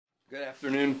Good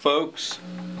afternoon, folks.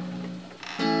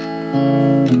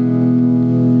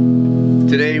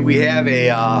 Today we have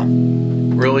a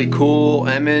really cool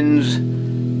Emmons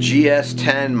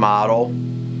GS-10 model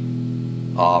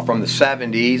from the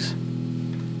 70s.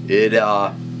 It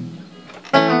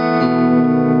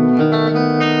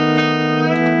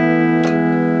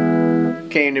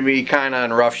came to me kind of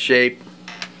in rough shape.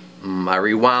 I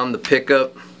rewound the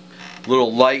pickup a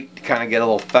little light to kind of get a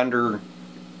little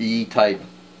Fender-y type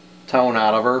tone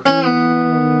out of her.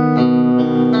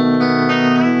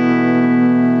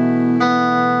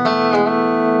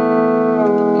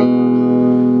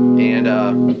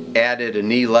 And added a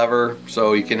knee lever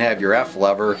so you can have your F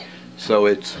lever. So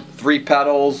it's 3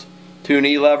 pedals, 2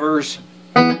 knee levers,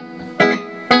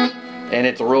 and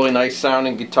it's a really nice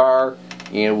sounding guitar,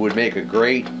 and it would make a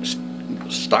great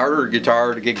starter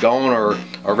guitar to get going, or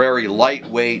a very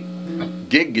lightweight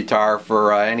gig guitar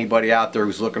for anybody out there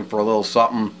who's looking for a little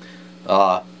something.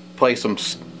 Play some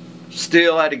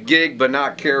steel at a gig, but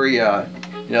not carry a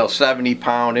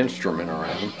 70-pound instrument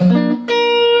around.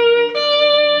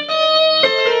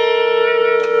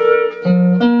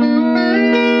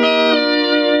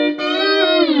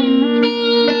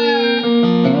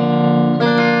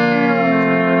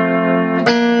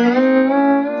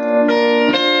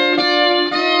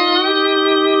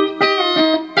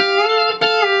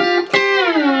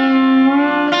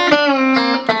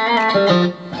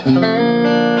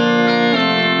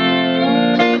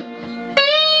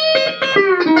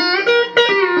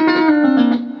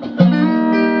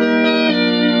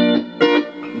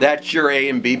 That's your A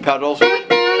and B pedals.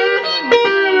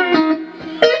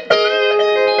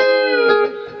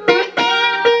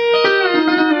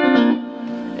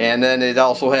 And then it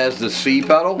also has the C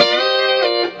pedal.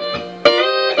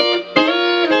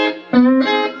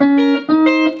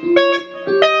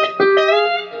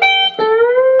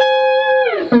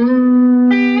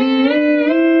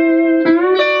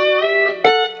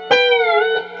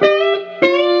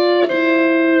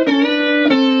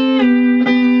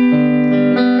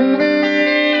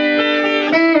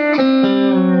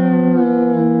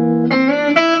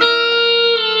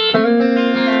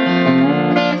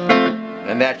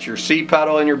 That's your C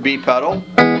pedal and your B pedal.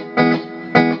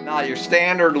 Now your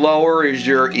standard lower is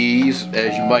your E's,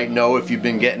 as you might know if you've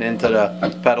been getting into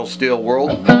the pedal steel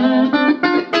world.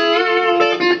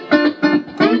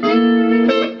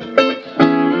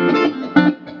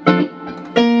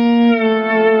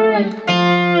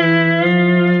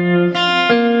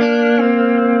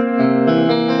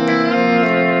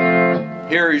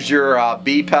 Here is your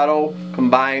B pedal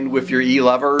combined with your E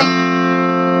lever.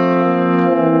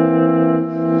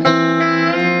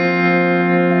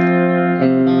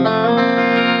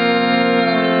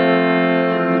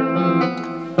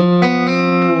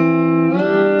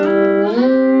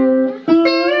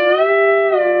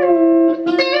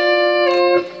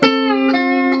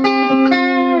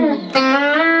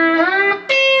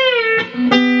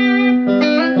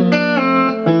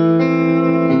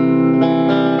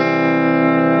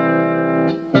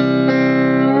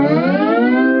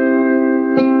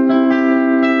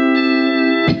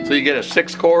 So you get a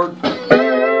 6-chord.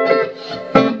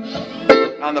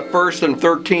 On the 1st and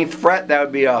 13th fret, that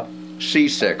would be a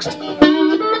C6.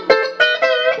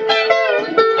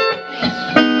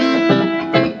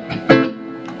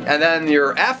 And then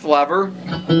your F lever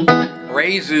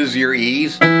raises your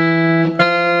E's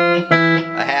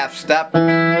a half step.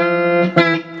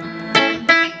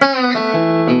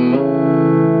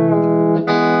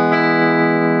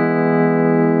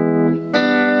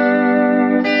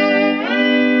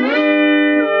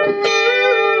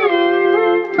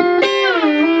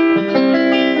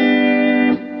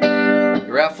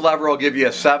 F lever will give you a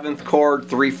 7th chord,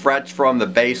 3 frets from the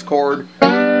bass chord.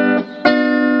 And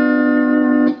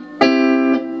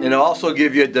it'll also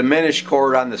give you a diminished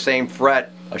chord on the same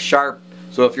fret, a sharp.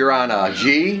 So if you're on a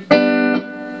G,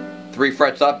 3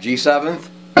 frets up, G7th.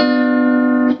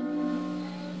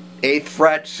 8th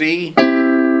fret, C.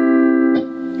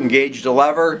 Engage the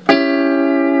lever.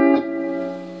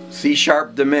 C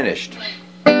sharp diminished.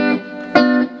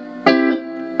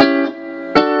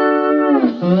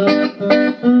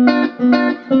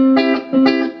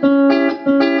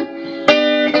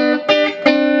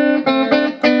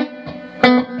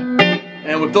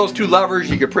 And with those 2 levers,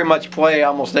 you could pretty much play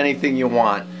almost anything you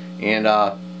want, and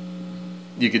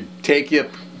you could take you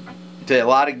to a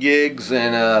lot of gigs,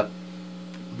 and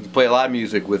you can play a lot of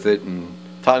music with it, and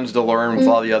tons to learn with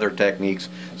all the other techniques.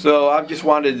 So I just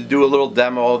wanted to do a little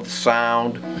demo of the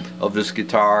sound of this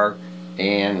guitar,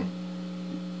 and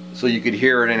so you could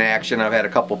hear it in action. I've had a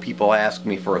couple people ask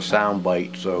me for a sound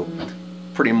bite, so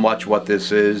pretty much what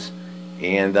this is.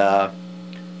 and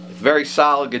very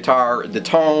solid guitar. The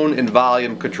tone and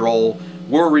volume control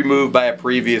were removed by a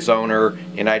previous owner,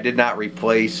 and I did not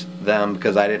replace them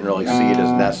because I didn't really see it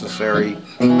as necessary.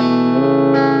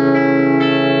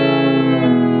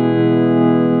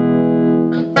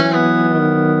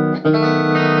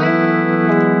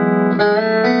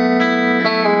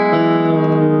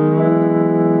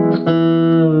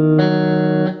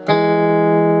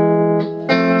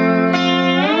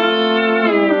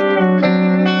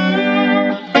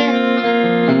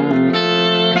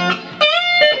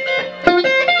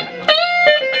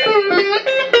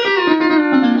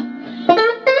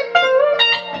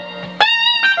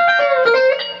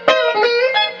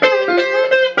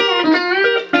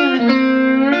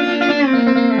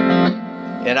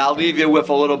 And I'll leave you with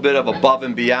a little bit of Above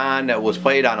and Beyond that was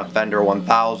played on a Fender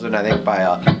 1000, I think by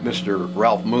Mr.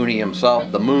 Ralph Mooney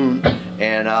himself, the Moon.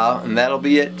 And that'll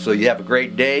be it. So you have a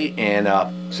great day, and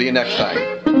see you next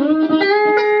time.